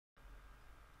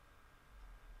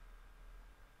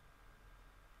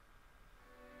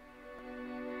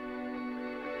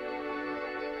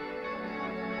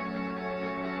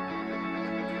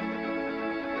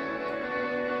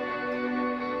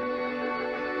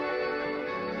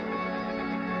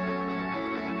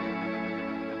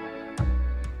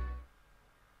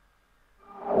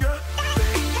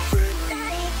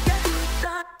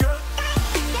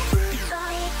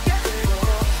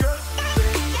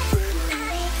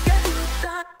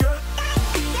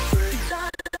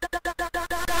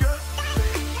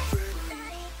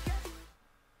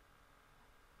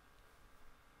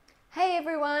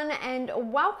and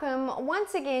welcome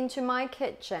once again to my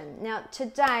kitchen. Now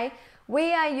today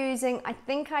we are using, I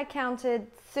think I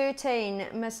counted 13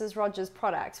 Mrs. Rogers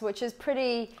products, which is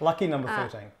pretty... Lucky number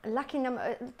 13. Lucky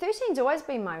number, 13's always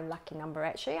been my lucky number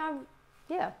actually.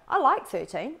 Yeah, I like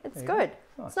 13, it's good.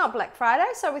 Nice. It's not Black Friday,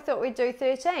 so we thought we'd do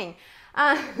 13.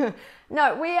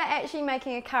 No, we are actually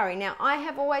making a curry. Now I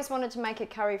have always wanted to make a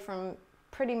curry from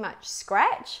pretty much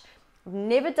scratch. I've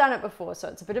never done it before, so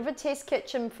it's a bit of a test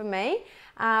kitchen for me,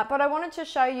 but I wanted to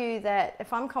show you that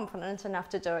if I'm confident enough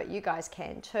to do it, you guys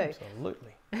can too.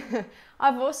 Absolutely.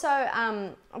 I've also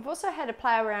had to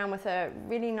play around with a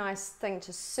really nice thing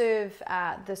to serve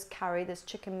this curry, this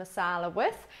chicken masala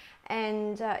with,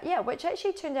 and yeah, which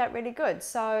actually turned out really good.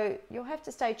 So you'll have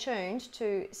to stay tuned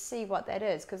to see what that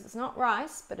is, because it's not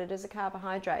rice, but it is a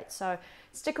carbohydrate. So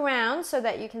stick around so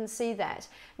that you can see that.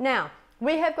 Now,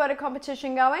 we have got a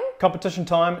competition going. Competition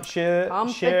time. Share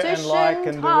and like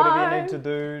and do whatever you need to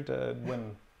do to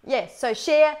win. Yes, so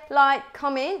share, like,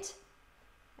 comment,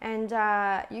 and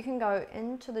you can go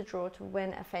into the draw to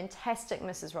win a fantastic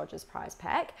Mrs. Rogers prize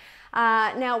pack.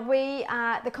 Now,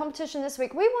 the competition this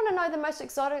week, we want to know the most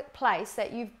exotic place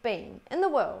that you've been in the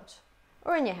world,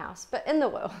 or in your house, but in the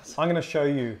world. I'm going to show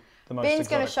you the most exotic place. Ben's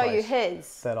going to show you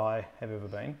his. That I have ever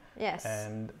been. Yes.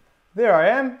 And there I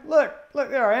am. Look,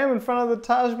 there I am in front of the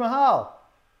Taj Mahal,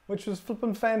 which was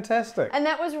flipping fantastic. And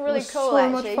that was really cool,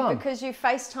 actually, because you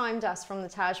FaceTimed us from the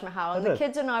Taj Mahal, and the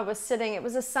kids and I were sitting. It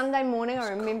was a Sunday morning,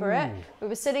 I remember it. We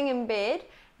were sitting in bed,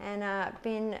 and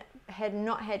Ben had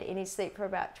not had any sleep for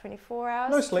about 24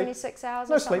 hours, no sleep. 26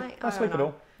 hours or something. No sleep at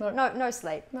all. No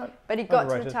sleep. No. But he got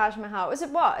to the Taj Mahal. Was it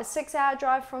what, a 6-hour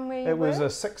drive from where you were? It was a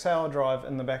 6-hour drive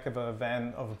in the back of a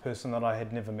van of a person that I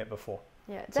had never met before.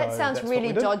 Yeah, that sounds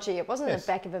really dodgy. It wasn't in the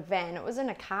back of a van, it was in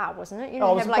a car, wasn't it? You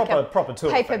know, have like a proper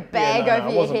paper bag over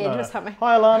your head or something.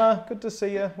 Hi Alana, good to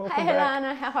see you. Welcome back. Hey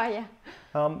Alana, how are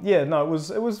you? Yeah, no,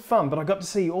 it was fun, but I got to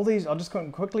see all these. I just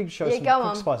quickly show some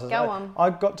quick spices. Go on.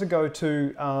 I got to go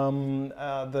to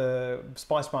the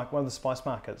spice market, one of the spice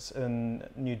markets in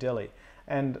New Delhi.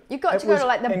 And you got to go to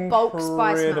like the bulk spice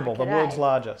market, incredible, the world's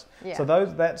largest. Yeah. So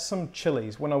that's some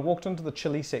chilies. When I walked into the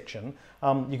chili section,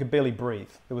 you could barely breathe.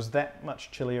 There was that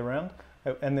much chili around,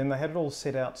 and then they had it all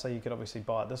set out so you could obviously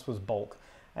buy it. This was bulk,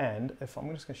 and if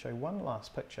I'm just going to show you one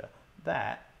last picture,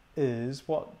 that is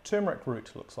what turmeric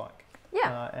root looks like.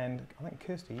 Yeah. And I think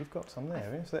Kirsty, you've got some there.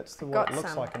 Yes, that's what it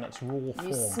looks like in its raw form.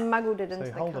 You smuggled it into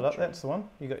the country. So hold it up. That's the one.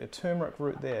 You got your turmeric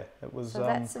root there. It was. So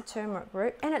that's the turmeric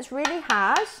root, and it's really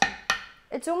hard.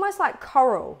 It's almost like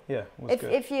coral. Yeah, it was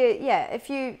good. If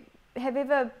you have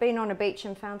ever been on a beach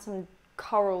and found some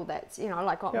coral that's, you know,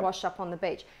 like washed up on the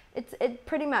beach, it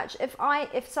pretty much,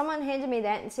 if someone handed me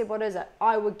that and said, what is it,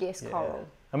 I would guess coral.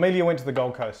 Amelia went to the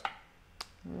Gold Coast.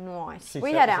 Nice.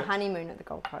 We had our honeymoon at the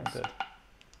Gold Coast. I did.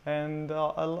 And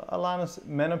Alana's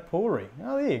Tomato Puree.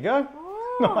 Oh, there you go.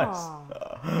 Oh,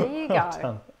 nice. There you go. Well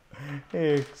done.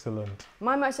 Excellent.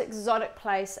 My most exotic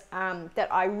place that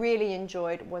I really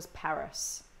enjoyed was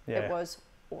Paris. Yeah. It was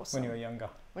awesome. When you were younger.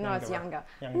 When I was younger.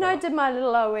 No, I did my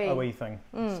little OE thing.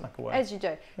 Snuck away. As you do.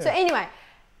 Yeah. So anyway,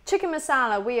 chicken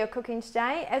masala we are cooking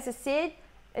today. As I said,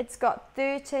 it's got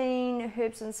 13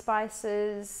 herbs and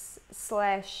spices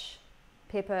 /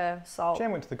 pepper, salt.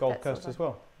 Jan went to the Gold Coast as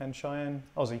well. And Cheyenne,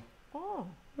 Aussie. Oh.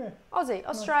 Yeah. Aussie,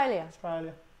 Australia. Nice.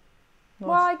 Australia. Nice.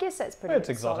 Well, I guess that's pretty exotic.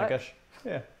 It's exotic-ish.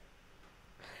 Yeah.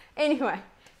 Anyway,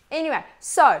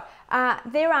 so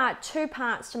there are 2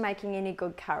 parts to making any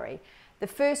good curry. The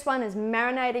first one is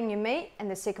marinating your meat,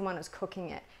 and the second one is cooking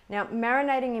it. Now,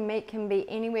 marinating your meat can be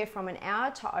anywhere from an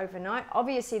hour to overnight.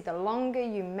 Obviously, the longer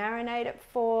you marinate it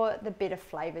for, the better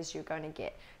flavors you're going to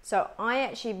get. So I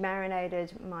actually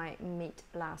marinated my meat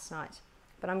last night,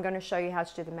 but I'm going to show you how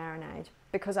to do the marinade,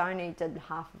 because I only did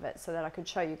half of it so that I could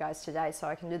show you guys today, so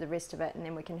I can do the rest of it and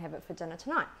then we can have it for dinner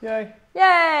tonight. Yay!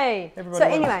 Yay! Everybody, so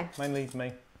anyway, mainly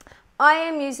me. I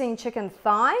am using chicken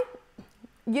thigh.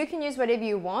 You can use whatever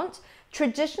you want.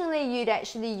 Traditionally, you'd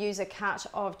actually use a cut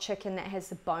of chicken that has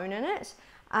the bone in it,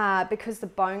 because the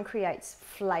bone creates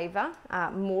flavor,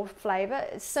 more flavor.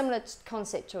 It's similar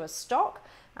concept to a stock.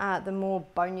 The more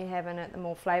bone you have in it, the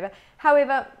more flavor.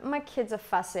 However, my kids are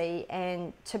fussy,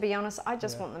 and to be honest, I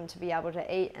just want them to be able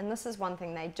to eat, and this is one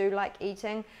thing they do like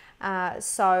eating.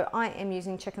 So I am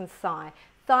using chicken thigh.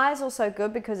 Thigh is also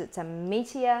good because it's a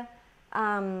meatier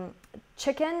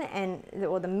chicken,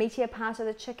 or the meatier part of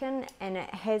the chicken, and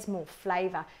it has more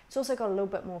flavor. It's also got a little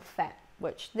bit more fat,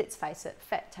 which, let's face it,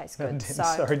 fat tastes good.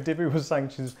 Sorry, Debbie was saying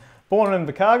she's born in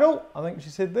Invercargill, I think she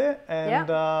said there,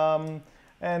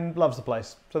 and loves the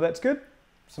place, so that's good.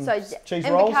 Some cheese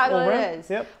rolls all around.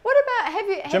 Yep. What about,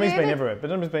 Jimmy's been everywhere, but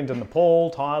Jimmy's been to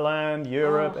Nepal, Thailand,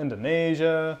 Europe,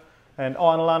 Indonesia, and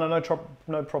Alana,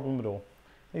 no problem at all.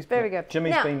 He's very good.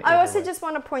 Jimmy's been everywhere. I also just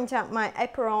want to point out my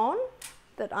apron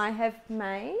that I have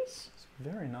made. It's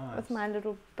very nice. With my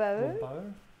little bow.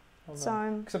 Well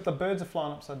so, except the birds are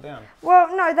flying upside down.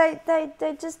 Well, no, they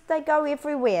go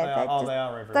everywhere. They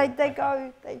are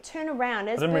everywhere. They turn around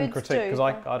as birds do. I didn't mean critique because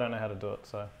I don't know how to do it,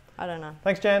 so. I don't know.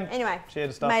 Thanks, Jan. Anyway, share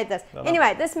the stuff. Made this.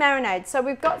 Anyway, this marinade. So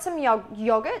we've got some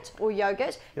yogurt,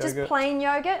 just plain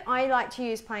yogurt. I like to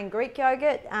use plain Greek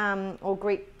yogurt or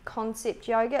Greek concept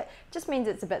yogurt. Just means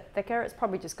it's a bit thicker. It's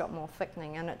probably just got more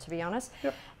thickening in it, to be honest.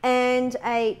 Yep. And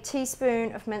a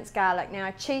teaspoon of minced garlic. Now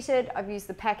I cheated. I've used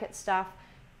the packet stuff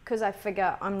because I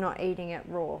figure I'm not eating it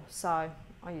raw, so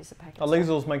I use the packet stuff.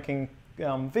 Liesel's making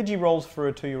veggie rolls for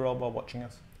a 2-year-old while watching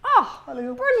us. Oh, Hi,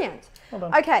 Liesel. brilliant. Well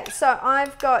done. Okay, so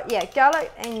I've got,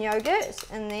 garlic and yogurt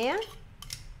in there.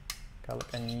 Garlic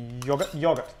and yogurt.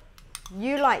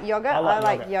 You like yogurt, I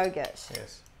like yogurt.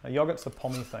 Yes. Yogurt's the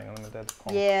pommy thing. I think my dad's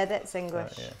pommy. Yeah, that's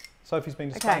English. Yeah. Sophie's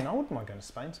been to Spain. I wouldn't mind going to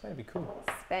Spain. Spain would be cool.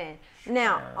 Spain.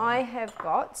 Now, I have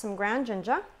got some ground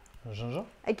ginger. Ginger.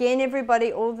 Again,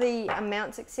 everybody, all the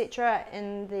amounts, etc.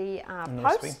 in the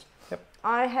post. Yep.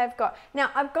 I've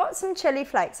got some chili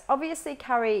flakes. Obviously,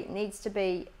 curry needs to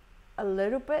be a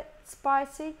little bit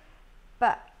spicy,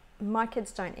 but my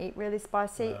kids don't eat really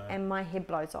spicy, and my head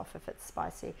blows off if it's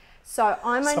spicy. So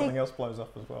I'm only... Something else blows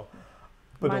off as well.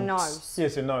 My nose.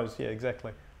 Yes, your nose. Yeah,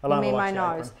 exactly. Alana likes my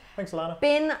nose. Thanks, Alana.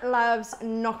 Ben loves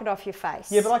knock it off your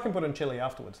face. Yeah, but I can put in chili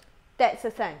afterwards. That's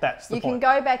the thing. That's the point. You can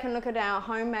go back and look at our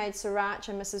homemade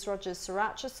sriracha, Mrs. Rogers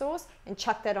sriracha sauce, and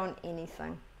chuck that on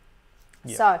anything.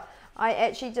 Yep. So I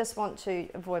actually just want to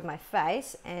avoid my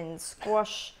face and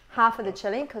squash half of the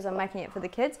chili because I'm making it for the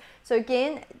kids. So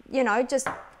again, just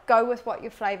go with what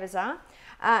your flavors are.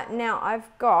 Now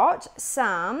I've got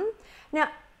some. Now,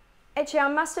 actually, I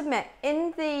must admit,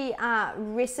 in the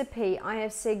recipe, I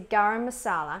have said garam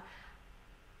masala.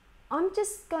 I'm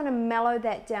just going to mellow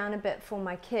that down a bit for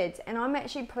my kids, and I'm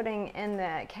actually putting in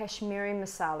the Kashmiri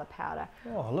masala powder.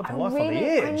 Oh, living life on the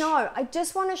edge. I know. I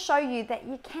just want to show you that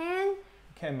you can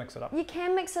mix it up. You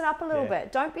can mix it up a little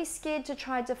bit. Don't be scared to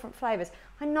try different flavors.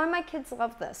 I know my kids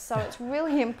love this, so it's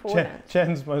really important.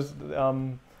 Jan's most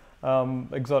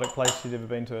exotic place she's ever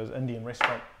been to is Indian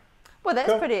restaurant. Well,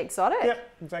 that's pretty exotic. Yep,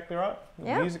 exactly right.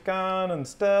 Music on and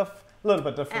stuff. A little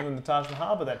bit different than the Taj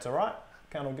Mahal, but that's all right.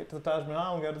 Can't all get to the Taj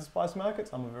Mahal and go to the spice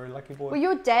markets. I'm a very lucky boy. Well,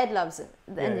 your dad loves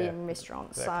the Indian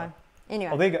restaurants, exactly. So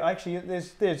anyway. Oh, there you go. Actually,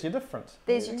 there's your difference.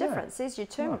 There's your difference. There's your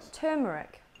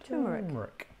turmeric.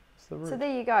 So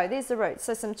there you go. There's the root.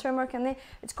 So some turmeric in there.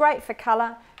 It's great for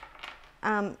colour,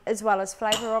 as well as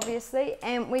flavour, obviously.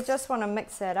 And we just want to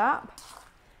mix that up.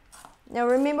 Now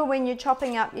remember, when you're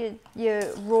chopping up your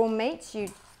raw meats,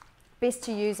 best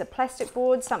to use a plastic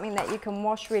board, something that you can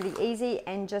wash really easy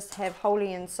and just have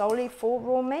wholly and solely for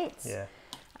raw meats. Yeah.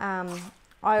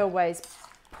 I always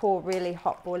pour really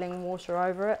hot boiling water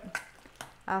over it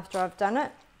after I've done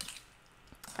it.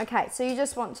 Okay, so you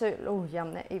just want to, oh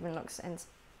yum, that even looks and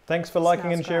thanks for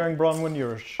liking and sharing, Bronwyn.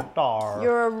 You're a star.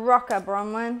 You're a rocker,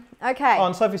 Bronwyn. Okay. Oh,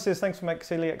 and Sophie says thanks for making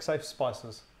celiac safe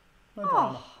spices. No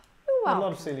drama. You're welcome. A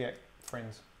lot of celiac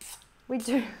friends. We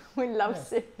do. We love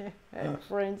celiac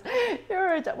friends.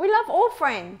 We love all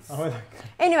friends. Oh,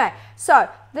 anyway, so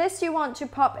this you want to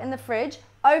pop in the fridge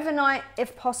overnight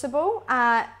if possible,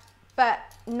 but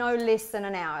no less than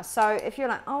an hour. So if you're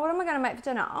like, oh, what am I going to make for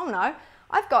dinner? Oh no,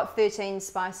 I've got 13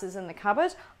 spices in the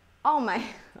cupboard. I'll make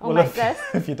this.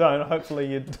 If you don't, hopefully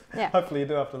you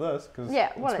do after this. Cause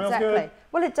it smells exactly. Good.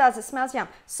 Well, it does. It smells yum.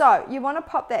 So you want to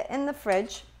pop that in the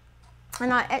fridge.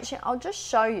 And I'll just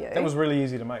show you. That was really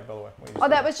easy to make, by the way.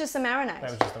 That was just a marinade.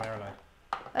 That was just a marinade.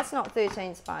 That's not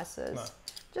 13 spices. No.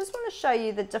 Just want to show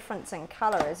you the difference in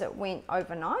colour as it went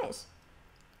overnight.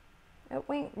 It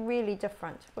went really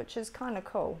different, which is kind of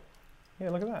cool. Yeah,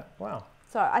 look at that. Wow.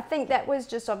 So I think that was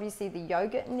just obviously the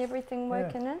yogurt and everything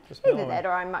working in. Either that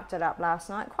or I mucked it up last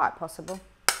night. Quite possible.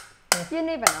 Yeah. You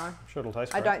never know. I'm sure it'll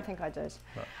taste great. I don't think I did.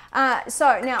 No.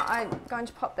 So now I'm going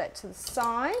to pop that to the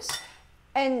side.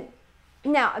 And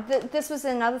now, this was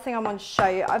another thing I wanted to show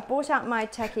you. I bought out my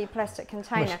tacky plastic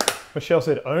container. Michelle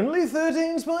said, only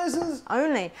 13 spices?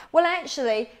 Only. Well,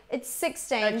 actually, it's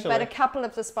 16, but a couple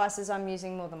of the spices I'm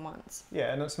using more than once.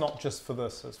 Yeah, and it's not just for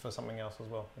this, it's for something else as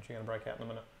well, which you're going to break out in a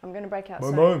minute. I'm going to break out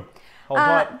soon. Boom. Hold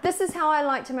tight. This is how I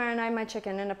like to marinate my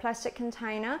chicken, in a plastic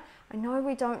container. I know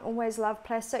we don't always love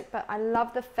plastic, but I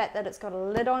love the fact that it's got a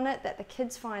lid on it that the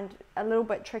kids find a little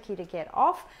bit tricky to get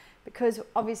off, because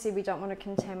obviously we don't want to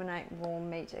contaminate raw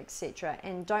meat, etc.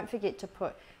 And don't forget to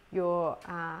put your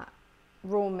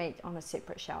raw meat on a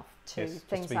separate shelf to Yes,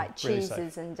 things like really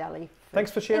cheeses and deli food.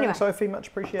 Thanks for sharing, Anyway, Sophie. Much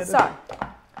appreciated.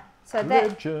 So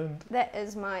Legend. that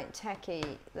is my tacky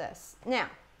this. Now,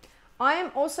 I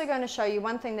am also going to show you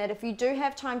one thing that if you do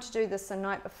have time to do this the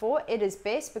night before, it is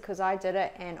best because I did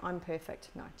it and I'm perfect.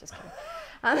 No, just kidding.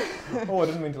 Oh, I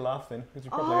didn't mean to laugh then because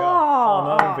you probably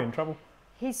are. Oh no, you'll be in trouble.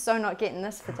 He's so not getting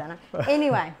this for dinner.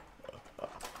 Anyway,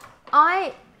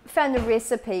 I found a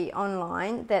recipe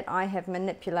online that I have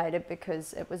manipulated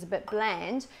because it was a bit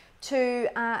bland to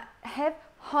have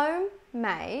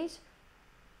homemade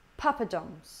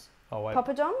papadums. Oh wait.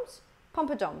 Papadums?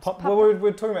 Pompadums. Well,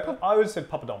 we're talking about. I always said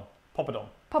papadum. Papadum.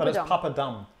 But it's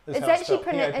papadum. It's actually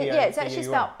pronounced. Yeah, it's actually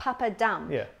spelled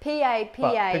papadum. Yeah.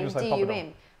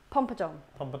 P-A-P-A-D-U-M. Pompadum.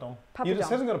 Pompadum. Papadum. It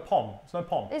hasn't got a pom. There's no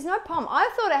pom. There's no pom.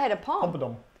 I thought it had a pom.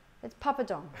 Pompadum. It's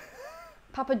papadum.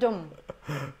 Papadum.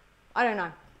 I don't know.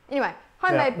 Anyway,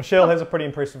 homemade. Now, Michelle has a pretty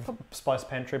impressive spice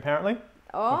pantry apparently.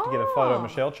 Oh. We'll have to get a photo of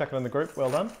Michelle, chuck it in the group. Well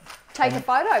done. Take a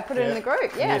photo, put it in the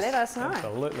group. Yeah, yes, let us know.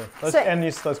 Absolutely. And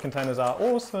yes, those containers are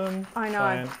awesome. I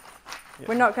know. Yeah,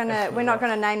 we're not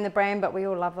gonna name the brand, but we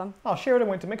all love them. Oh, Sheridan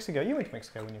went to Mexico. You went to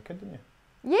Mexico when you were a kid, didn't you?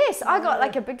 Yes, I got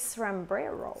like a big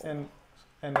sombrero.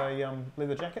 And a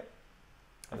leather jacket.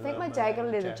 I think my dad got a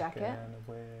leather jacket.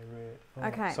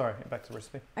 Okay. Sorry, back to the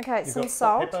recipe. Okay, some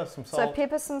salt. Pepper, some salt. So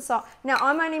pepper, some salt. Now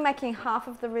I'm only making half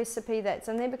of the recipe that's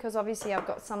in there because obviously I've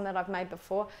got some that I've made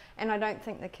before, and I don't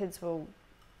think the kids will.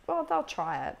 Well, they'll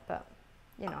try it, but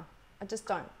you know, I just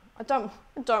don't. I don't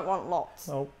want lots.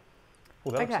 Oh,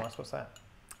 well, that looks nice. What's that?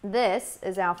 This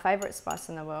is our favourite spice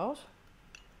in the world,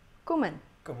 cumin.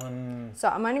 Cumin. So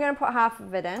I'm only going to put half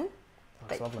of it in.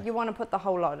 That's lovely. You want to put the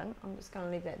whole lot in. I'm just going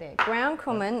to leave that there. Ground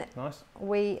cumin, nice.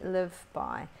 We live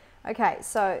by. Okay,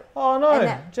 so... Oh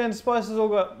no, Jan's spices all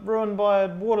got ruined by a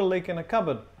water leak in a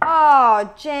cupboard. Oh,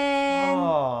 Jan.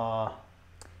 Oh.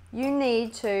 You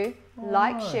need to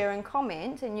like, share and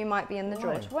comment and you might be in the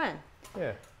draw to win.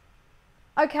 Yeah.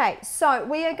 Okay, so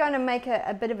we are going to make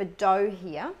a bit of a dough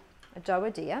here. A dough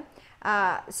idea.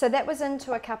 So that was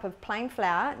into a cup of plain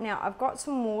flour. Now I've got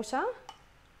some water.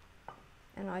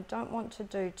 And I don't want to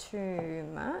do too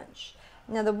much.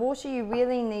 Now the water you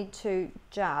really need to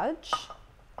judge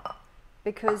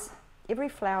because every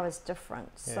flour is different.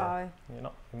 Yeah. So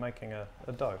you're making a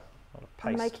dough, not a paste.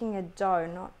 I'm making a dough,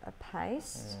 not a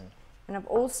paste. And I've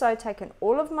also taken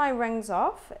all of my rings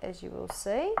off, as you will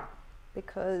see,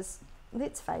 because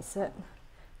let's face it,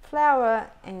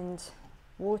 flour and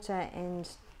water and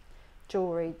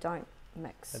jewellery don't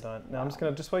mix. They don't. Now I'm just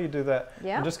going to, just while you do that,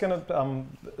 yeah? I'm just going to,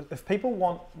 if people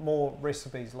want more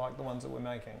recipes like the ones that we're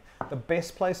making, the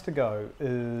best place to go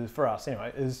is, for us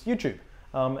anyway, is YouTube.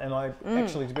 And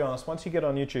actually, to be honest, once you get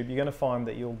on YouTube, you're going to find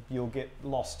that you'll get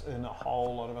lost in a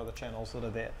whole lot of other channels that are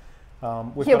there.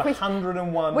 We've got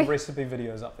 101 recipe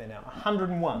videos up there now.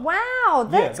 101. Wow,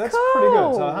 that's cool. Pretty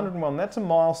good. So 101, that's a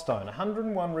milestone.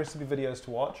 101 recipe videos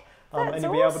to watch. And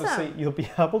you'll be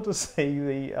able to see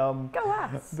the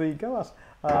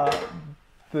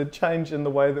the change in the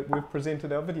way that we've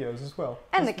presented our videos as well.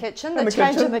 And the kitchen, the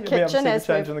change in the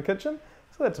kitchen,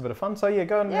 So that's a bit of fun. So yeah,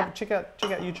 go and check out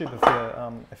YouTube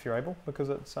if you're able, because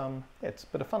it's it's a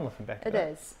bit of fun looking back at it.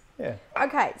 It is. Yeah.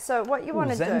 Okay, so what you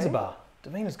want to do? Zanzibar.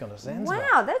 Davina's gone to Zanzibar.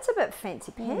 Wow, that's a bit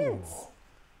fancy pants.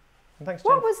 Thanks,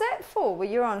 what was that for? Were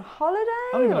you on holiday? I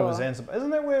don't even know where Zanzibar.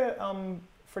 Isn't that where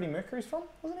Freddie Mercury's from?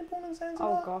 Wasn't he born in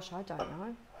Zanzibar? Oh gosh, I don't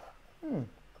know.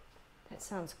 That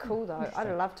sounds cool though. I'd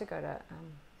love to go to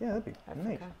yeah, that'd be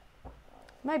neat.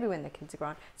 Maybe when the kids are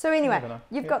grown. So anyway,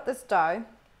 you've got this dough,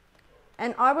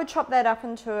 and I would chop that up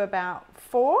into about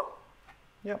 4.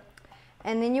 Yep.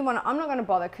 And then you want to, I'm not going to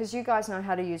bother because you guys know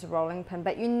how to use a rolling pin,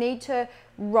 but you need to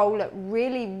roll it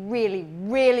really, really,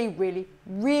 really, really,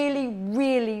 really,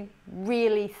 really,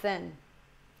 really thin.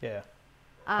 Yeah.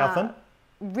 How thin?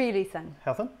 Really thin.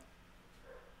 How thin?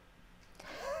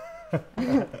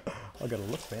 I'll get a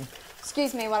look then.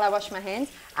 Excuse me while I wash my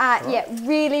hands. Yeah,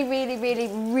 really, really, really,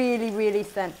 really, really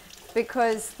thin.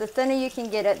 Because the thinner you can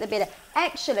get it, the better.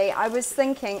 Actually, I was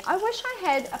thinking, I wish I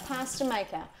had a pasta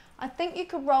maker. I think you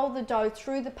could roll the dough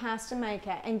through the pasta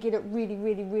maker and get it really,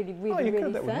 really, really, really, really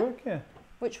thin. That would work, yeah.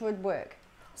 Which would work.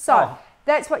 So,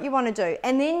 that's what you want to do.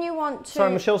 And then you want to...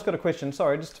 Sorry, Michelle's got a question.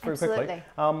 Sorry, just very quickly.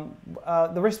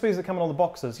 The recipes that come in all the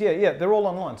boxes, they're all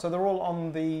online. So they're all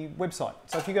on the website.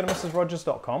 So if you go to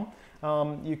mrsrogers.com,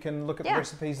 you can look at the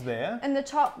recipes there. In the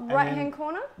top right-hand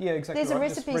corner? Yeah, exactly. There's a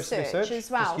recipe search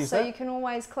as well. So you can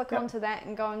always click onto that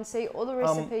and go and see all the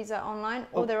recipes are online,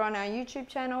 or they're on our YouTube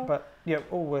channel. But yeah,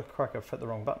 crikey, I've hit the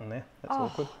wrong button there. That's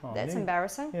awkward. That's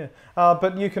embarrassing. Yeah,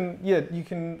 but you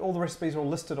can, all the recipes are all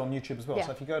listed on YouTube as well.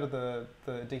 So if you go to the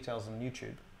details on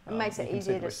YouTube, It makes it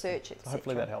easier to search, etc. So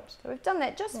hopefully that helps. So we've done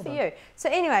that just for you. So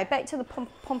anyway, back to the Alana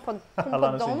said you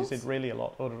papadums. said really a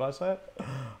lot. Or did I say it?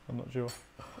 I'm not sure.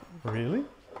 Really?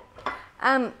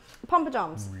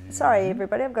 Papadums. Really? Sorry,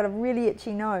 everybody. I've got a really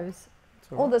itchy nose.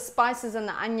 All the spices and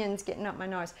the onions getting up my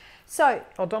nose. So.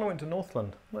 Oh, Donna went to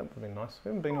Northland. That would have been nice. We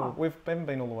haven't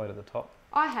been all the way to the top.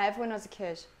 I have when I was a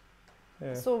kid.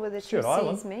 Yeah. I saw where the Stewart two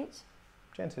Island. seas meet.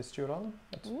 Jan says Stewart Island.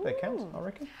 That counts, I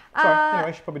reckon. Sorry, anyway,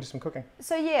 you should probably do some cooking.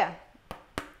 So yeah.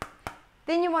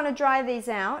 Then you want to dry these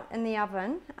out in the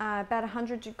oven, about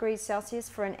 100 degrees Celsius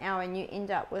for an hour, and you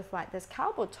end up with like this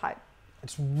cardboard type.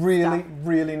 It's really,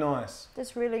 really nice.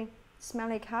 This really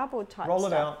smelly cardboard type Roll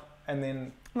stuff. it out and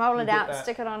then roll it out,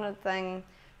 stick it on a thing,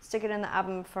 stick it in the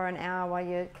oven for an hour while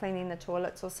you're cleaning the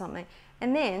toilets or something.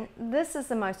 And then this is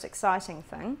the most exciting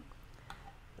thing.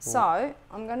 So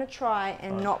I'm going to try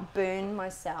and not burn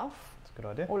myself. That's a good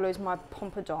idea. Or lose my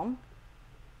pompadom.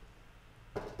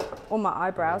 Or my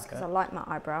eyebrows, because I like my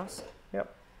eyebrows.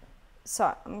 Yep.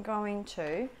 So I'm going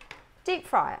to deep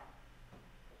fry it.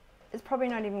 It's probably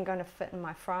not even going to fit in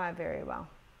my fryer very well.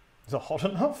 Is it hot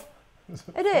enough?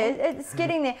 It is. It's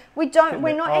getting there. We're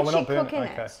not actually cooking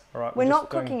it. All right, we're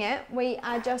not cooking it. We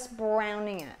are just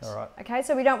browning it. All right. Okay,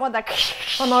 so we don't want that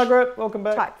Hi Margaret, welcome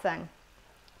back. type thing.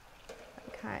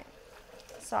 Okay.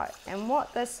 So, and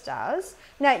what this does,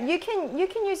 now you can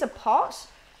use a pot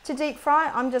to deep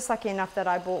fry. I'm just lucky enough that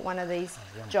I bought one of these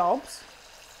jobs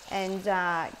and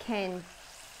can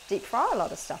deep fry a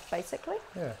lot of stuff basically.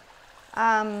 Yeah.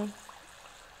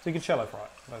 So you could shallow fry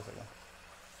it basically.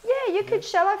 Yeah, you could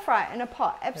shallow fry it in a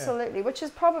pot, absolutely, which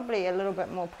is probably a little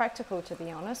bit more practical to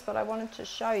be honest, but I wanted to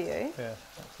show you. Yeah,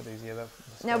 that's a bit easier.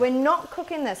 Now we're not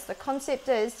cooking this. The concept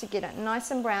is to get it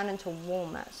nice and brown and to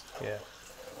warm it. Yeah.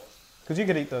 Because you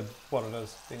could eat what it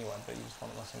is anyway, but you just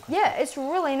want it nice and crunchy. Yeah, it's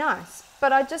really nice.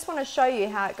 But I just want to show you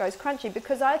how it goes crunchy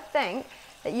because I think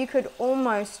that you could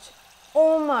almost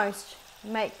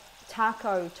make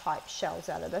taco type shells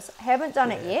out of this. I haven't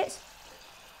done it yet.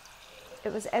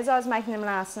 It was as I was making them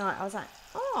last night, I was like,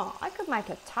 oh, I could make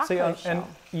a taco shell. And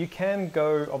you can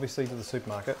go obviously to the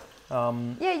supermarket.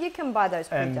 Yeah, you can buy those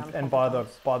pre-done and buy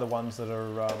the ones that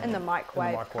are in the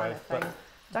microwave kind of thing.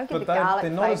 Don't get the but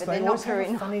garlic flavour. They always have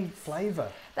a funny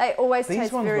flavour. They always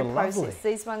taste ones very were lovely. processed.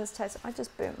 These ones taste. I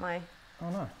just burnt my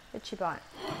itchy bite.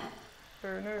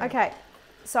 Okay,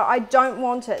 so I don't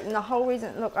want it, and the whole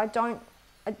reason. Look, I don't.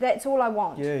 That's all I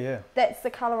want. Yeah, yeah. That's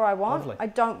the colour I want. Lovely. I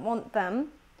don't want them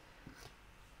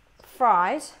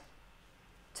fried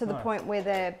to the point where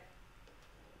they're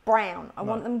brown. I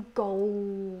want them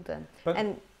golden. But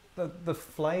and the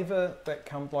flavour that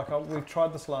comes, like we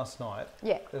tried this last night.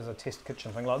 Yeah. There's a test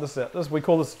kitchen thing. Like this we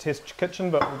call this a test kitchen,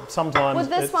 but sometimes.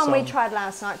 Well, this one we tried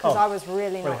last night because I was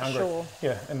really not hungry. sure.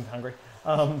 Yeah, and hungry.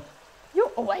 You're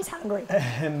always hungry.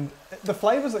 And the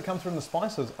flavours that come through in the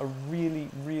spices are really,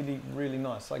 really, really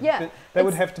nice. Like yeah, that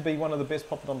would have to be one of the best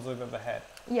papadums I've ever had.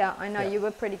 Yeah, I know. Yeah. You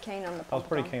were pretty keen on the papadum. I was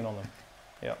pretty keen on them.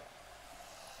 Yeah.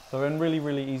 So they're really,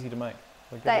 really easy to make.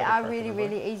 They are really,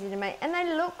 really easy to make. And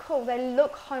they look cool. They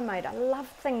look homemade. I love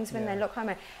things when they look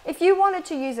homemade. If you wanted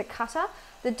to use a cutter,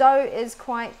 the dough is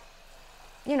quite,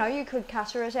 you could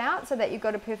cutter it out so that you've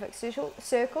got a perfect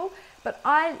circle. But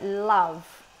I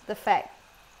love the fact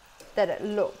that it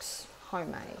looks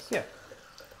homemade. Yeah.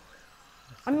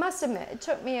 I must admit, it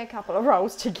took me a couple of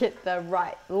rolls to get the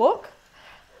right look.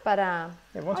 But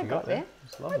once you got there.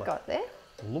 I got there.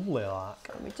 Lovely like.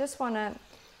 So we just want to...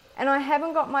 And I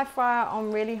haven't got my fryer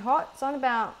on really hot. It's on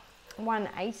about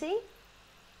 180,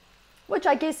 which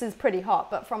I guess is pretty hot,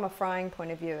 but from a frying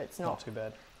point of view, it's not too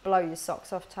bad. Blow your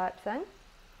socks off type thing.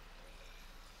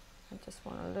 I just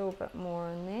want a little bit more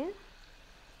in there.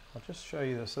 I'll just show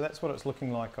you this. So that's what it's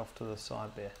looking like off to the side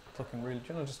there. It's looking really...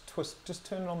 Do you want to just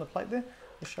turn it on the plate there?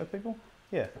 Just show people.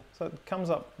 Yeah, so it comes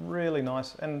up really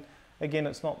nice. And again,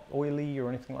 it's not oily or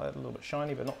anything like that. A little bit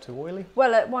shiny, but not too oily.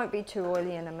 Well, it won't be too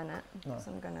oily in a minute. No.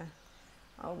 So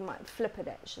I might flip it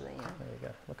actually. Yeah. There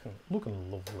you go.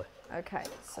 Looking lovely. Okay,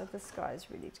 so this guy is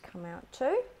ready to come out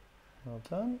too. Well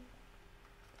done.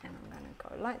 And I'm going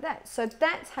to go like that. So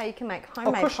that's how you can make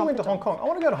homemade. Oh, Christian went to Hong Kong. I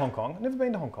want to go to Hong Kong. I've never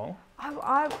been to Hong Kong.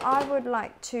 I would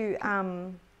like to.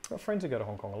 I've got friends who go to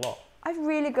Hong Kong a lot. I'd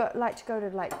really like to go to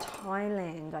like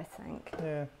Thailand. I think.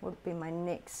 Yeah. Would be my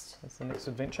next. That's the next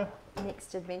adventure.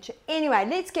 Next adventure. Anyway,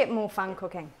 let's get more fun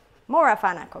cooking. More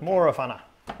funner cooking. More funner.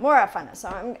 More funner. So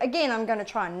I'm going to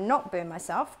try and not burn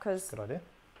myself because. Good idea.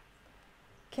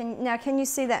 Can you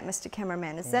see that, Mr.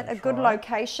 Cameraman? Is that a good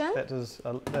location? That is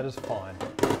fine.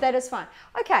 That is fine.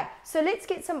 Okay, so let's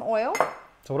get some oil.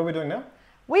 So what are we doing now?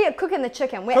 We are cooking the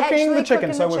chicken. We're cooking actually the chicken.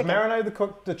 Cooking So the we've chicken. marinated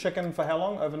the chicken for how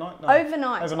long? Overnight? No.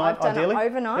 Overnight. Overnight, I've done ideally. it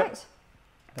overnight.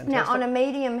 Yep. Now on a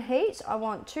medium heat, I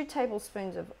want 2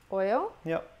 tablespoons of oil.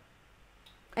 Yep.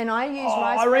 And I use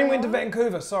rice Irene bran went to oil.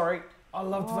 Vancouver. Sorry, I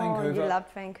loved Vancouver. You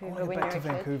loved Vancouver when you were a kid.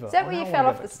 Vancouver. Is that where you fell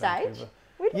off the stage?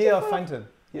 Yeah, I fainted.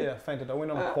 Yeah, I fainted. I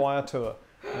went on a choir tour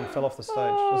and fell off the stage.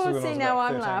 This is when I see, was now about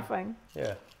I'm 13. laughing.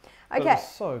 Yeah. But Okay. it was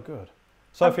so good.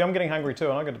 Sophie, I'm getting hungry too,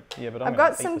 and I got to. Yeah, but I've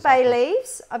got some bay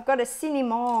leaves. I've got a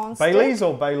cinnamon stick. Bay leaves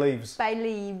or bay leaves? Bay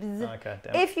leaves. Okay.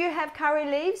 Damn. If you have curry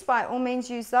leaves, by all means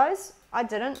use those. I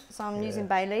didn't, so I'm using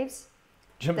bay leaves.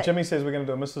 Jimmy says we're going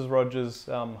to do a Mrs. Rogers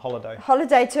holiday.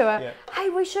 Holiday tour. Yeah. Hey,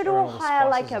 we should We're all on the hire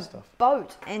like spices a and stuff.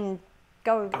 boat and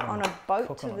go on a boat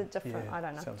Cook to on the it. different, Yeah, I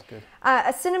don't know. sounds good.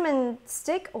 A cinnamon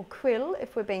stick or quill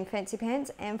if we're being fancy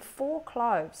pants, and 4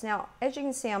 cloves. Now, as you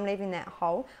can see, I'm leaving that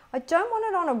whole. I don't want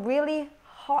it on a really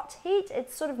hot heat.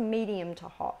 It's sort of medium to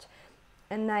hot.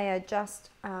 And they are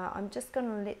just, I'm just going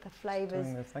to let the flavours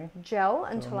gel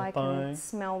until I can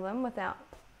smell them without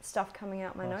stuff coming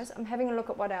out my nose. I'm having a look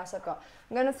at what else I've got.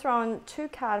 I'm going to throw in 2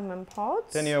 cardamom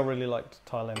pods. Danielle really liked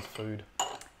Thailand's food.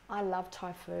 I love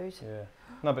Thai food. Yeah.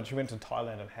 No, but she went to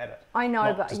Thailand and had it. I know,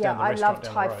 Not but just yeah, down the I love restaurant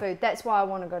down Thai the road. food. That's why I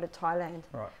want to go to Thailand.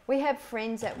 Right. We have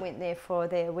friends that went there for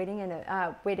their wedding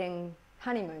and wedding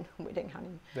honeymoon. Wedding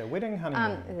honeymoon. Their wedding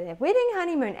honeymoon. Their wedding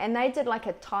honeymoon, and they did like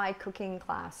a Thai cooking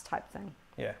class type thing.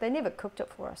 Yeah. They never cooked it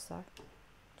for us though.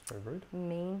 It's very rude.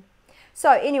 Mean.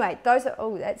 So anyway, those are,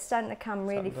 oh, that's starting to come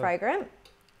really fragrant,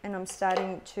 and I'm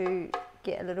starting to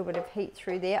get a little bit of heat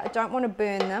through there. I don't want to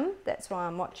burn them. That's why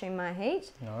I'm watching my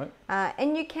heat. No.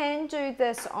 And you can do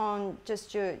this on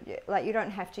just your, like you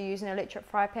don't have to use an electric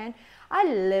fry pan. I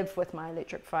live with my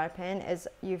electric fry pan, as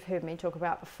you've heard me talk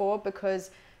about before, because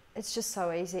it's just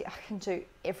so easy. I can do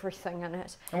everything in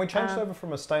it. And we changed over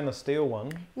from a stainless steel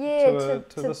one to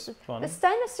this one. The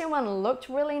stainless steel one looked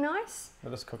really nice.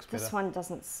 But this cooks better. This one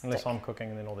doesn't stick. Unless I'm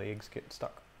cooking and then all the eggs get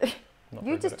stuck.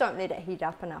 You just don't let it heat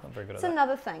up enough. Not very good It's at that.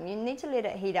 another thing. You need to let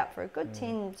it heat up for a good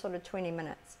 10, sort of 20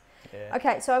 minutes. Yeah.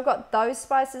 Okay, so I've got those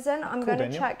spices in. I'm going to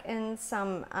Daniel. chuck in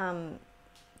some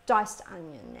diced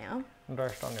onion now.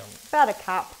 Diced onion. About a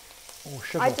cup. Oh,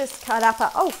 sugar. I just cut up a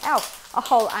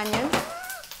whole onion.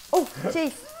 Oh,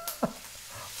 jeez.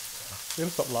 You gotta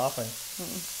stop laughing.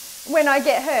 When I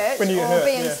get hurt When you get or hurt,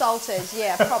 be yeah. insulted,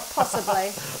 yeah, possibly.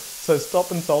 So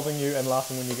stop insulting you and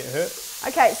laughing when you get hurt.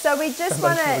 Okay, so we just That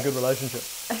want makes it a to good relationship.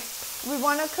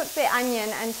 cook the onion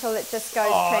until it just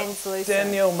goes translucent.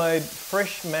 Danielle made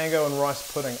fresh mango and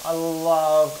rice pudding. I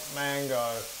love mango.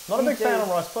 Not a big fan of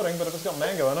rice pudding, but if it's got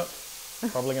mango in it,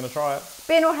 probably going to try it.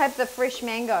 Ben will have the fresh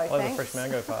mango. I like the fresh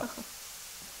mango part.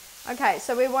 Okay,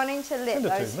 so we're wanting to let Send it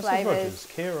to those Mrs. flavours. Rogers,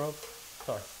 care of.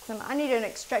 Sorry, I need an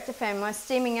extractor fan. Am I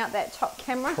steaming out that top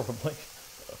camera? probably.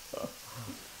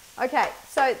 Okay,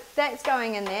 so that's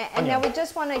going in there, and now we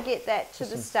just want to get that to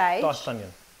the stage. Diced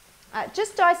onion.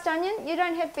 Just diced onion. You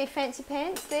don't have to be fancy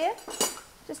pants there.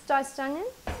 Just diced onion.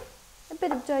 A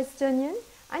bit of diced onion.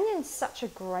 Onion's such a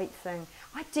great thing.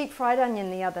 I deep fried onion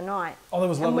the other night. Oh, that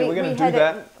was lovely. We're going to had do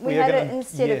that. We had it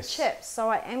instead of chips, so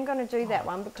I am going to do that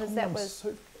one because that was.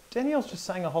 So, Danielle's just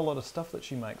saying a whole lot of stuff that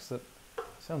she makes that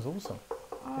sounds awesome.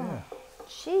 Yeah.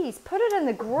 Jeez, put it in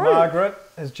the group. Margaret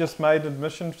has just made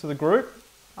admission to the group.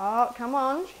 Oh, come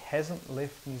on. She hasn't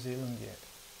left New Zealand yet.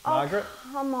 Oh, Margaret,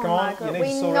 come on, come on. Margaret. You need We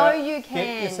to sort know out, you can.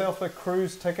 Get yourself a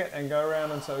cruise ticket and go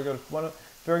around. And so we've got a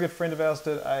very good friend of ours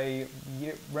did a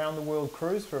round the world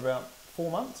cruise for about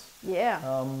 4 months. Yeah.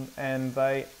 And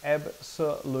they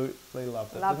absolutely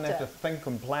loved it. Didn't have to think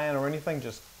and plan or anything.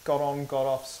 Just got on, got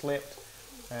off, slept,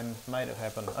 and made it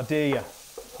happen. I dare you.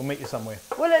 We'll meet you somewhere.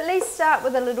 We'll at least start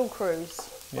with a little cruise.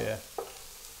 Yeah.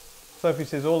 Sophie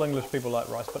says all English people like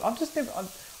rice, but I've just never.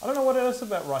 I don't know what it is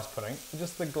about rice pudding.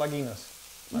 Just the glugginess.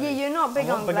 Yeah, you're not big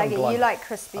on gluggy. gluggy. You like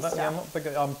crispy Yeah, I'm stuff. not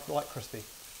big. I'm like crispy.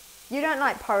 You don't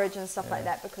like porridge and stuff like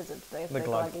that because of the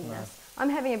glug, glugginess. no. I'm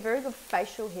having a very good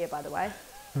facial here, by the way.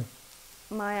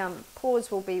 My pores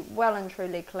will be well and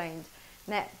truly cleaned.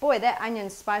 Now, boy, that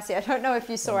onion's spicy. I don't know if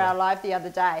you saw our live the other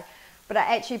day, but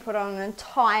I actually put on an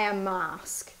entire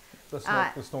mask. The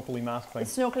snorkelly mask thing. The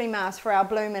snorkeling mask for our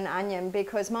bloomin' onion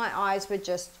because my eyes were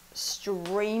just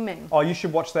streaming. Oh, you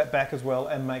should watch that back as well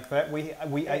and make that. We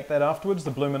ate that afterwards,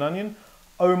 the bloomin' onion.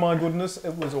 Oh my goodness,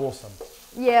 it was awesome.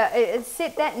 Yeah,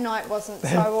 except that night wasn't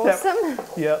so awesome.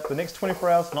 Yeah, the next 24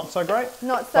 hours, not so great.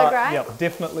 Not so great. Yeah,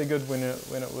 definitely good when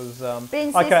it was.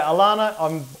 Ben says, okay, Alana,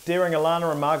 I'm daring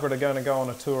Alana and Margaret are going to go on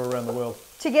a tour around the world.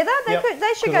 Together? They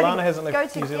should go Alana hasn't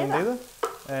left go New Zealand together.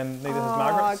 either, and neither has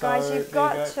Margaret. Oh, guys, so you've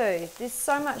got to. There's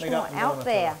so much Meet more up and go on out a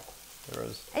there. tour. There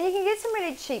is. And you can get some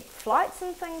really cheap flights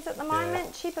and things at the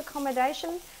moment, cheap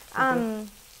accommodation.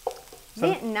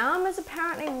 Vietnam is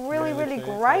apparently really cheap,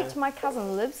 great. Yeah. My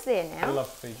cousin lives there now. We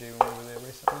loved Fiji when we were there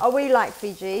recently. Oh, we like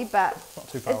Fiji, but not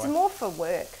too far it's away. more for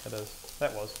work. It is.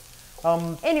 That was.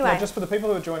 Anyway. Now just for the people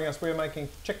who are joining us, we're making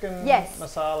chicken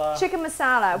masala. Chicken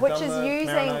masala, which is using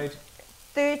marinade.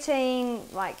 13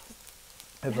 like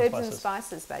herbs and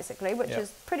spices basically, which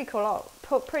is pretty cool.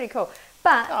 Pretty cool.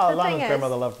 But the thing is,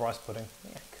 grandmother loved rice pudding.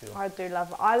 Yeah,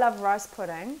 cool. I love rice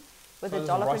pudding with a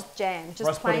dollop of jam.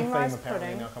 Just plain rice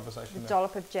pudding with a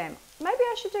dollop of jam. Maybe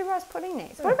I should do rice pudding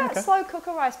next. What about slow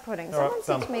cooker rice pudding? Someone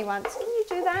said to me once, can you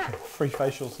do that? Free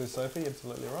facial, says Sophie,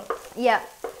 absolutely right. Yeah,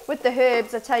 with the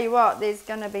herbs, I tell you what, there's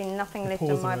going to be nothing left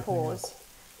in my pores.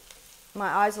 My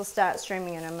eyes will start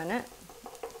streaming in a minute.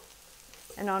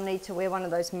 And I'll need to wear one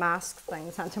of those mask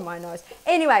things under my nose.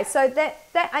 Anyway, so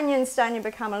that onion's starting to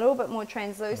become a little bit more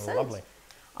translucent. Oh, lovely.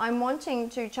 I'm wanting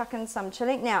to chuck in some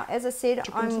chili. Now, as I said,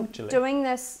 I'm doing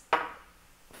this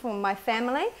for my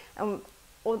family.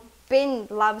 Ben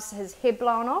loves his hair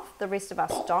blown off. The rest of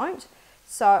us don't.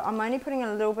 So I'm only putting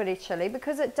a little bit of chili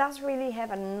because it does really have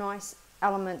a nice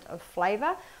element of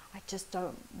flavour. I just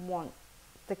don't want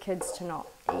the kids to not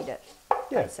eat it,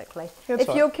 basically.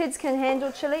 If your kids can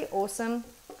handle chili, awesome.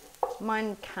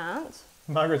 Mine can't.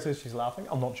 Margaret says she's laughing.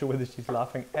 I'm not sure whether she's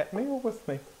laughing at me or with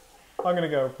me. I'm going to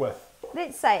go with.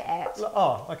 Let's say at.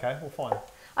 Oh, okay, well fine.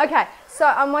 Okay, so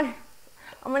I'm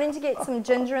wanting to get some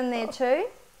ginger in there too.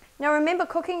 Now remember,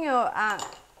 cooking your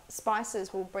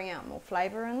spices will bring out more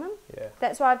flavour in them. Yeah.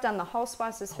 That's why I've done the whole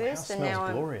spices first, and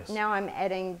now I'm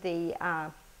adding the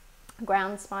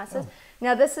ground spices.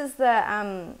 Now this is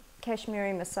the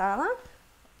Kashmiri masala.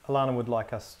 Alana would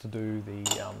like us to do the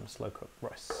slow cooked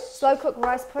rice. Slow cooked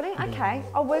rice pudding? Okay,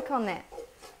 I'll work on that.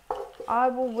 I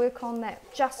will work on that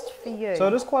just for you. So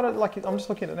it is quite I'm just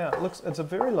looking at it now. It's a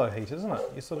very low heat, isn't it?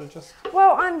 You sort of just.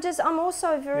 Well, I'm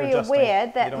also very aware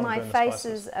that my face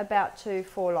is about to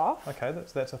fall off. Okay,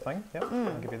 that's a thing. Yep,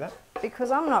 I'll give you that.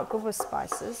 Because I'm not good with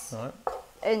spices. No.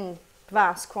 In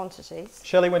vast quantities.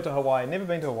 Shelley went to Hawaii. Never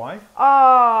been to Hawaii.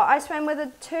 Oh, I swam with a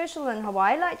turtle in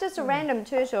Hawaii, like just a random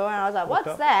turtle, and I was like,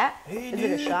 "What's that? Is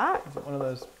it a shark?" Is it one of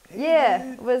those?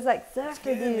 Yeah, it was like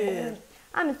thirsty dude.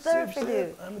 I'm a thirsty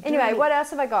dude. Anyway, what else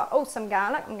have I got? Oh, some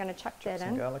garlic. I'm going to chuck that in.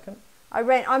 Some garlic in.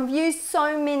 I've used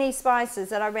so many spices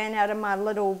that I ran out of my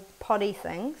little potty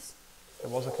things.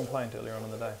 There was a complaint earlier on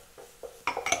in the day.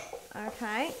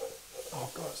 Okay. Oh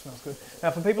God, it smells good.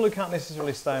 Now, for people who can't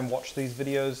necessarily stay and watch these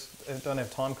videos, don't have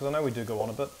time, because I know we do go on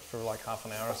a bit for like half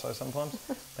an hour or so sometimes.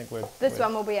 I think this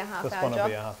one will be a half-hour job. This one will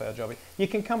be a half-hour job. You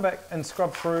can come back and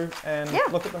scrub through and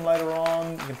look at them later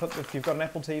on. You can put, if you've got an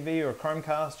Apple TV or a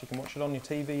Chromecast, you can watch it on your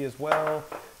TV as well.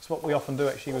 It's what we often do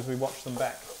actually, is we watch them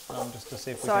back just to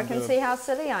see if we can. So I can see how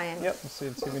silly I am. Yep, see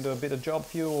if we can do a better job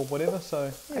for you or whatever. So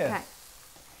yeah. Okay.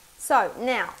 So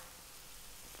now.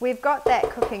 We've got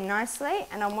that cooking nicely,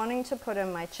 and I'm wanting to put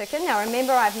in my chicken. Now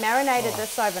remember, I've marinated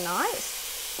this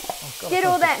overnight. Get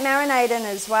all that marinade in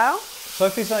as well.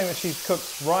 Sophie's saying that she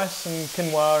cooks rice and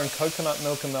quinoa and coconut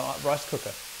milk in the rice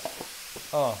cooker.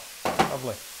 Oh,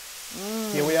 lovely.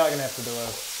 Yeah, we are going to have to do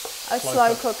a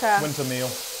slow cooker winter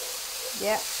meal.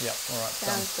 Yep. Yep, all right.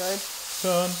 Sounds good.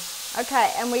 Done.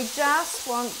 Okay, and we just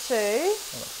want to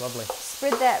that's lovely.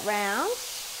 Spread that round.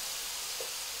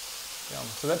 Yum.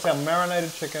 So that's our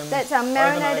marinated chicken. That's our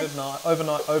marinated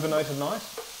overnighted night.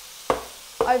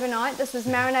 Overnight. This was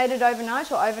marinated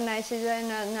overnight or overnighted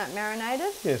and not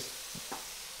marinated. Yes.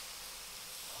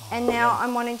 And now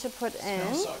I'm wanting to put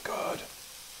in so good.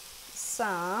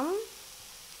 Some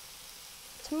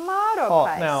tomato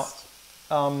paste.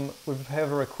 Now we have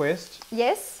a request.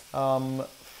 Yes.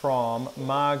 From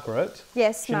Margaret.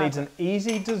 Yes. She needs an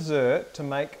easy dessert to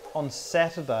make on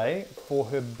Saturday for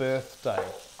her birthday.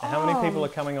 How many people are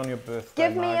coming on your birthday,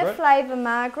 Give me a flavour,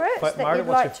 Margaret, that you'd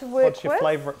like to work with. What's your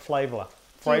favourite flavour?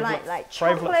 Do you like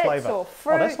chocolates or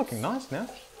fruit? Oh, that's looking nice now.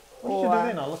 What did you do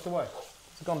then? I looked away.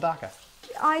 It's gone darker.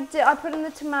 I put in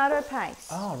the tomato paste.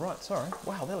 Oh, right, sorry.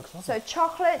 Wow, that looks lovely. So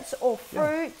chocolates or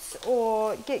fruits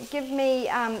or give me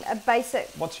a basic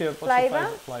What's your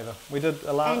favourite flavour? We did,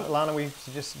 Alana, we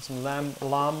suggested some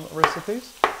lamb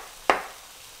recipes.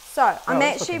 So I'm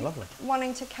actually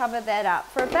wanting to cover that up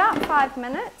for about 5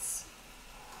 minutes.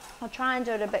 I'll try and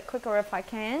do it a bit quicker if I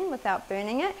can without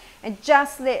burning it. And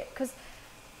just because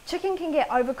chicken can get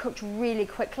overcooked really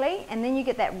quickly and then you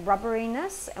get that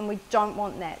rubberiness and we don't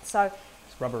want that. So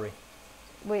it's rubbery.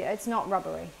 It's not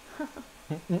rubbery.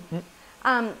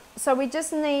 So we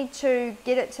just need to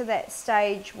get it to that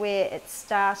stage where it's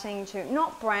starting to,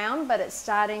 not brown, but it's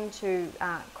starting to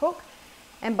cook.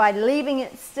 And by leaving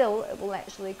it still, it will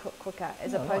actually cook quicker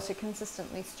as opposed to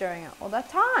consistently stirring it all the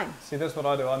time. See, that's what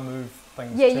I do. I move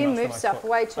things Yeah, too you much move when I stuff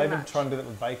cook. way too I even much. try and do that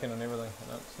with bacon and everything,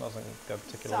 and it doesn't go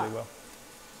particularly well.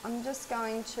 I'm just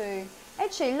going to,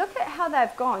 actually look at how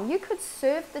they've gone. You could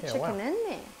serve the chicken in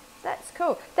there. That's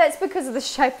cool. That's because of the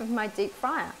shape of my deep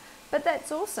fryer. But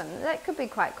that's awesome. That could be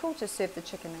quite cool to serve the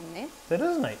chicken in there. That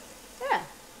is neat. Yeah.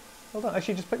 Well done.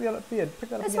 Actually, just pick that up. Yeah, pick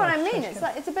that up. That's again. what I mean.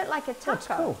 It's a bit like a taco. That's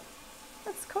cool.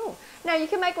 That's cool. Now you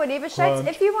can make whatever shapes.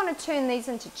 If you want to turn these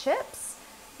into chips,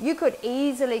 you could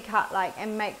easily cut like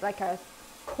and make like a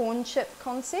corn chip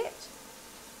concept.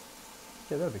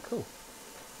 Yeah, that'd be cool.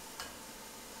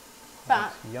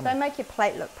 But they make your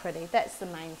plate look pretty. That's the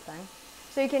main thing.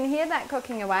 So you can hear that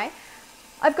cooking away.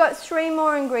 I've got 3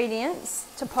 more ingredients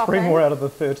to pop in. 3 more out of the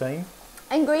 13.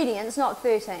 Ingredients, not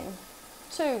 13.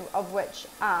 2 of which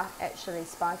are actually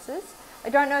spices. I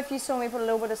don't know if you saw me put a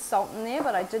little bit of salt in there,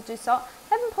 but I did do salt.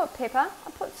 I haven't put pepper,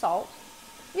 I put salt.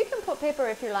 You can put pepper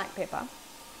if you like pepper.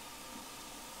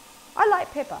 I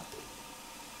like pepper.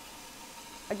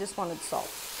 I just wanted salt.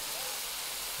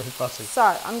 Very fussy.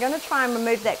 So I'm going to try and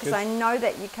remove that because I know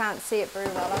that you can't see it very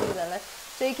well under the lid.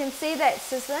 So you can see that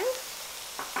sizzling.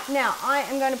 Now I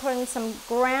am going to put in some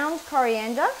ground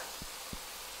coriander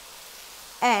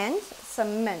and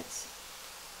some mint.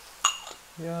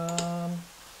 Yum.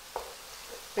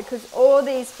 Because all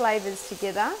these flavours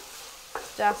together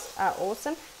just are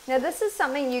awesome. Now this is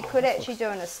something you could actually do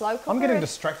in a slow cooker. I'm getting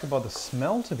distracted by the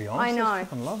smell, to be honest. I know. It's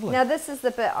fucking lovely. Now this is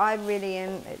the bit I really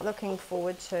am looking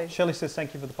forward to. Shelley says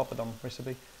thank you for the papadum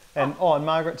recipe. And and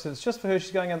Margaret says it's just for her.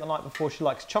 She's going out the night before. She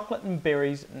likes chocolate and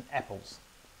berries and apples.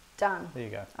 Done. There you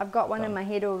go. I've got one in my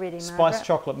head already, Margaret. Spiced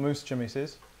chocolate mousse, Jimmy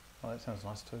says. Oh, that sounds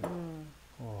nice too.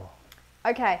 Oh.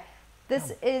 Okay.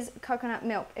 This is coconut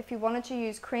milk. If you wanted to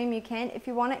use cream, you can. If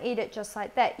you want to eat it just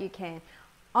like that, you can.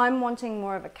 I'm wanting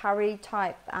more of a curry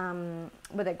type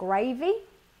with a gravy.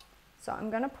 So I'm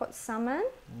going to put some in.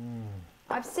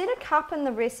 I've set a cup in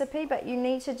the recipe, but you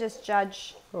need to just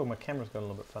judge. Oh, my camera's got a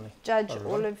little bit funny. Judge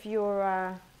all of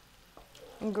your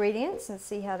ingredients and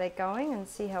see how they're going and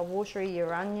see how watery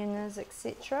your onion is,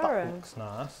 etc. That looks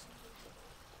nice.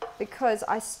 Because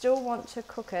I still want to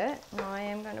cook it, and I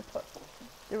am going to put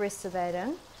the rest of that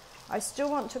in. I still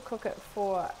want to cook it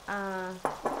for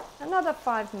another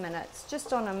 5 minutes,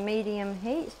 just on a medium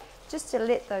heat, just to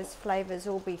let those flavours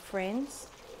all be friends,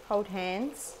 hold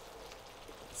hands,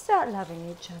 start loving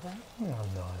each other. Oh,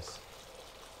 nice.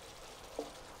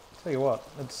 Tell you what,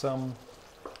 it's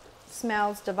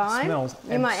smells divine. Smells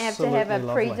you might have to have a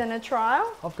lovely. pre-dinner trial.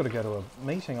 I've got to go to a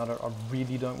meeting. I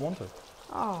really don't want to.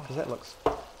 Oh, Because that looks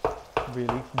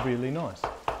really, really nice.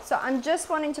 so I'm just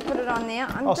wanting to put it on there.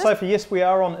 Sophie, yes, we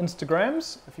are on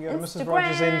Instagrams. If you go to Mrs.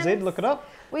 Rogers NZ, look it up.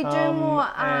 We do more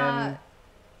and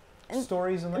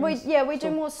stories and things. We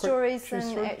do more stories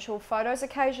than actual photos.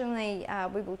 Occasionally,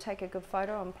 we will take a good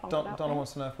photo and plonk it up. Donna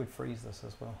wants to know if we'd freeze this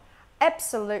as well.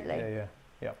 Absolutely.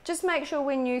 Yeah. Just make sure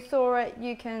when you thaw it,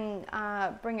 you can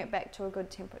bring it back to a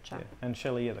good temperature. Yeah. And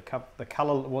Shelley, the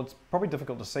colour, well, it's probably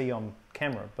difficult to see on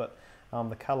camera, but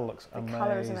the colour looks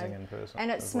amazing in person. And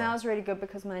it smells really good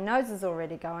because my nose is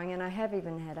already going, and I have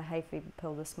even had a hay fever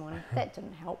pill this morning. That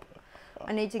didn't help.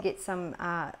 I need to get some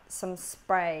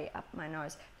spray up my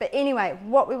nose. But anyway,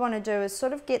 what we want to do is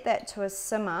sort of get that to a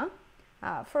simmer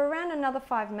for around another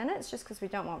 5 minutes, just because we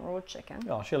don't want raw chicken.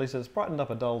 Oh, Shelley says, brightened up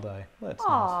a dull day. That's nice.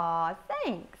 Aw,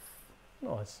 thanks.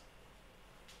 Nice.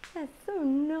 That's so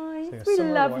nice. So we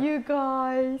simmer love away. you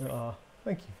guys. Oh,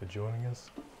 thank you for joining us.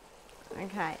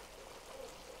 Okay.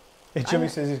 Yeah, Jimmy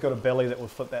says he's got a belly that will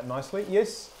fit that nicely.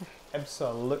 Yes,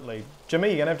 absolutely. Jimmy,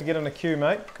 you're going to have to get in a queue,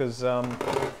 mate, because I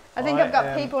think I've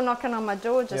got people knocking on my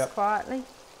door just quietly.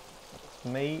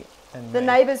 Me and the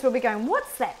neighbours will be going,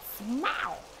 what's that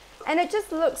smell? And it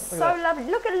just looks so lovely.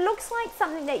 Look, it looks like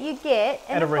something that you get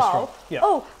in at a restaurant. Yeah.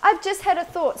 Oh, I've just had a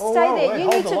thought. Stay there. You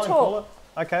need to talk.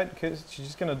 Okay, because she's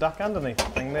just going to duck underneath the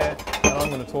thing there, and I'm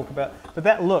going to talk about. But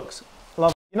that looks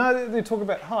lovely. You know, they talk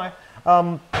about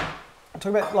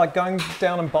talk about like going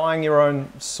down and buying your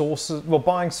own sauces. Well,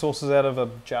 buying sauces out of a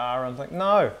jar and think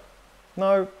no.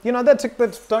 You know that's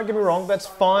don't get me wrong. That's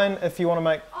fine if you want to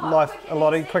make life a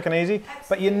lot quick and easy. Absolutely.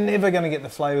 But you're never going to get the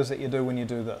flavours that you do when you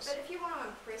do this.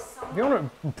 If you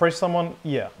want to impress someone,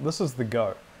 yeah, this is the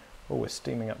go. Oh, we're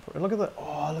steaming up. Look at that.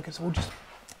 Oh, look, it's all just...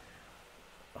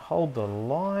 Hold the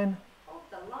line. Hold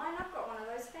the line. I've got one of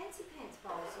those fancy pants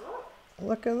bowls, look.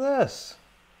 Look at this.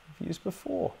 I've used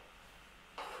before.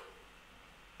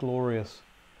 Glorious.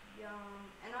 Yum.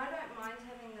 And I don't mind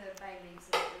having the bay leaves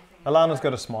and everything. Alana's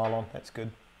got a smile on. That's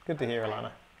good. Good to hear,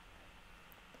 Alana.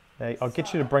 Now, I'll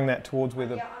get you to bring that towards where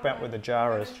the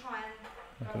jar is.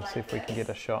 I'm going to see if we can get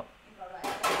a shot.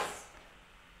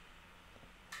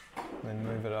 Then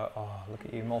move it out. Oh, look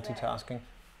at you multitasking.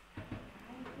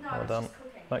 Well done.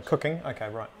 Like cooking? Okay,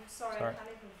 right. I'm sorry, I can't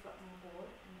even flip my board.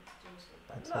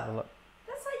 Let's have a look.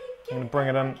 That's how you get I'm going to bring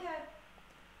it in. like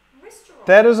a restaurant.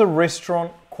 That is a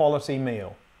restaurant quality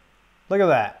meal. Look at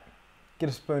that. Get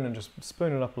a spoon and just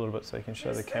spoon it up a little bit so you can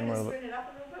show the camera a little bit. Spoon it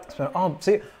up a little bit. Spoon, oh,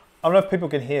 see, I don't know if people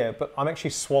can hear, but I'm actually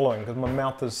swallowing because my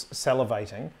mouth is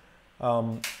salivating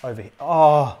over here.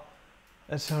 Oh,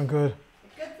 that sounds good.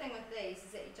 The good thing with these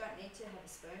is that you don't need to have a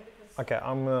spoon because Okay,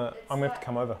 I'm gonna have to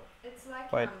come over. it's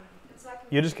like Wait. It's like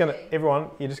You're just gonna, everyone,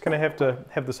 you're just gonna have to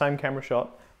have the same camera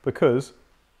shot because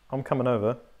I'm coming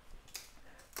over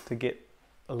to get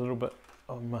a little bit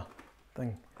of my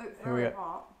thing. Oh, Here we very go.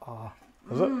 hot. Ah,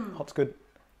 is it? Hot's good.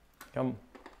 Yum.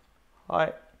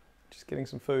 Hi, just getting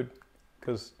some food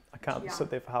because I can't Yum. sit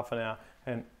there for half an hour,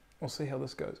 and we'll see how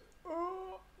this goes.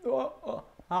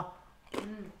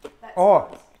 That's Oh,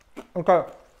 nice. okay.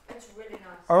 It's really nice.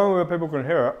 I don't know whether people can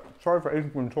hear it. Sorry for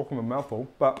eating and talking with my mouthful,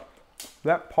 but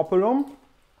that papadum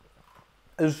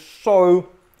is so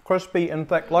crispy and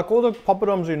thick. Like all the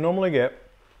papadums you normally get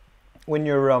when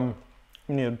you're They're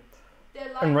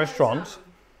like in those, restaurants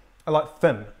are like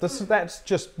thin. That's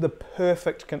just the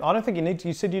perfect. I don't think you need to.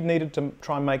 You said you needed to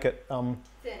try and make it thin.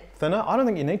 thinner. I don't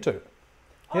think you need to.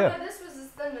 Oh Yeah. no, this was as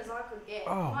thin as I could get.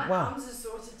 Oh, My wow. arms are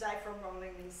sore today from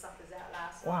rolling these suckers out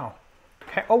last night. Wow.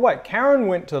 Oh wait, Karen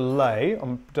went to Leh.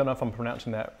 I don't know if I'm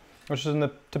pronouncing that, which is in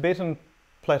the Tibetan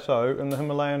plateau in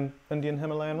the Indian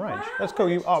Himalayan range. Wow, That's cool.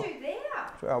 what did you do there?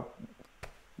 That's where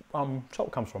our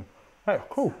salt comes from. Hey,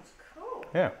 cool. Sounds cool.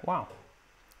 Yeah. Wow.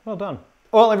 Well done.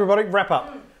 Well, everybody, wrap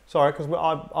up. Sorry, because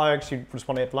I actually just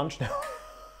want to have lunch now.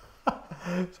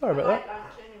 Sorry about Late that.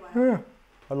 lunch anyway. Yeah.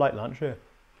 A late lunch. Yeah.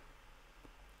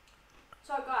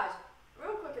 So guys,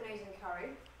 real quick and easy curry.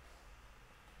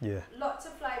 Yeah. Lots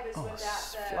of flavours Oh, without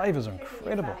the flavours kick in your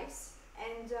incredible. face.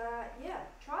 And yeah,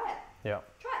 try it. Yeah.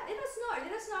 Try it. Let us know.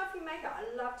 Let us know if you make it.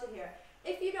 I'd love to hear it.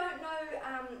 If you don't know,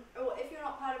 or if you're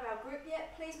not part of our group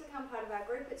yet, please become part of our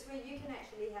group. It's where you can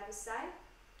actually have a say.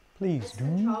 Please It's do.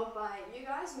 controlled by you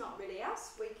guys, not really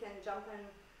us. We can jump in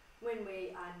when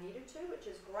we are needed to, which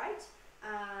is great.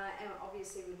 And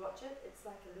obviously we watch it. It's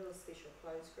like a little special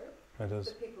closed group It is.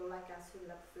 for people like us who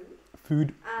love food.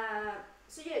 Food.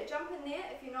 So yeah, jump in there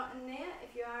if you're not in there.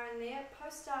 If you are in there,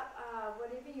 post up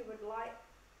whatever you would like,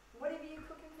 whatever you're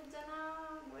cooking for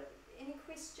dinner. Any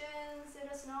questions?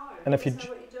 Let us know. And Let if us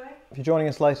know what you're doing. If you're joining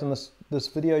us late in this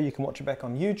video, you can watch it back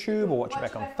on YouTube or watch it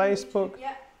back on Facebook. YouTube,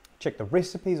 yeah. Check the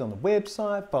recipes on the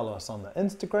website, follow us on the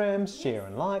Instagrams, share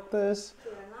and like this,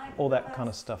 Share and like all that with kind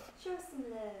of us. stuff. Show us some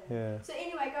love. Yeah. So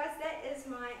anyway, guys, that is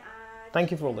my. Thank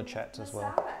you for all the chicken chats as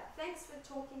well. masala. Thanks for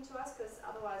talking to us, because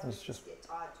otherwise we It's just get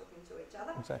tired talking to each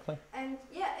other. Exactly. And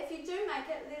yeah, if you do make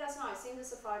it, let us know. Send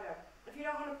us a photo. If you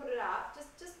don't want to put it up,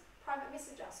 just private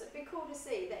message us. It'd be cool to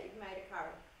see that you've made a curry.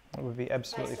 It would be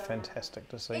absolutely Based on fantastic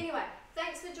to see. Anyway,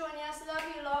 thanks for joining us. Love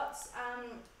you lots.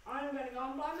 I'm going to go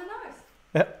and blow my nose.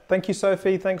 Yeah. Thank you,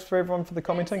 Sophie. Thanks for everyone for the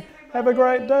commenting. Thanks, Have a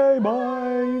great day.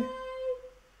 everybody. Bye.